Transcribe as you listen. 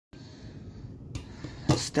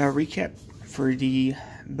Just a recap for the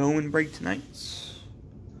Bowman break tonight.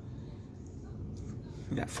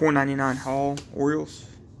 We got $4.99 Hall Orioles,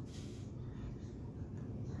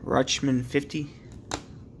 Rutschman 50,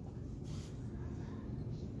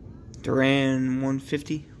 Duran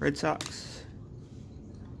 150 Red Sox,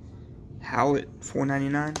 Howlett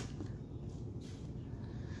 $4.99,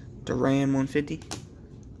 Duran 150,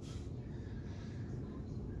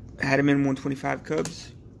 Hadman 125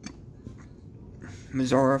 Cubs,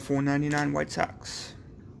 Mazzara $4.99 White Sox,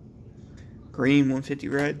 Green 150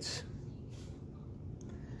 Reds,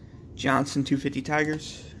 Johnson 250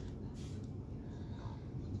 Tigers,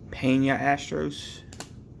 Pena Astros,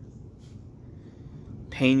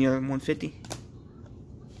 Pena 150,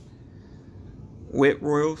 Witt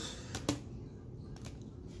Royals,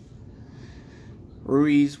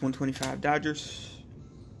 Ruiz 125 Dodgers,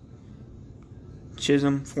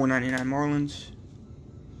 Chisholm $4.99 Marlins,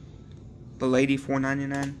 Belady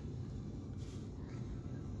 $4.99,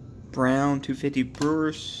 Brown 250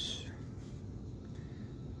 Brewers,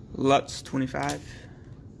 Lutz 25,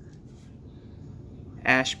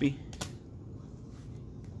 Ashby,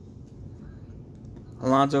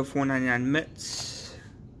 Alonso $4.99 Mets,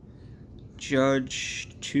 Judge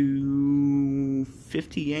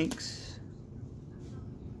 250 Yanks,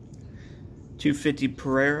 250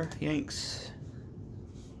 Pereira Yanks,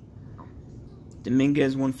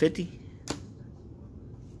 Dominguez 150,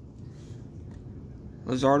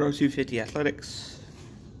 Luzardo 250 Athletics,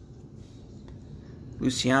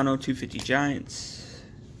 Luciano 250 Giants,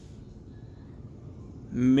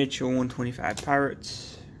 Mitchell 125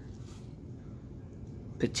 Pirates,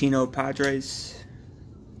 Patino Padres,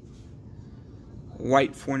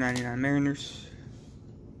 White $4.99 Mariners,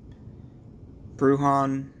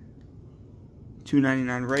 Brujan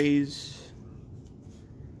 $2.99 Rays,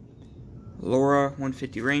 Laura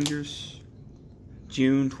 150 Rangers,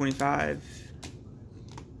 June 25,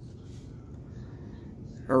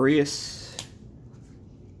 Arias,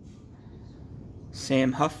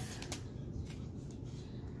 Sam Huff,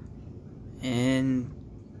 and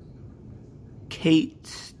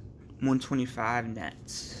Kate 125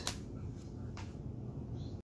 Nats.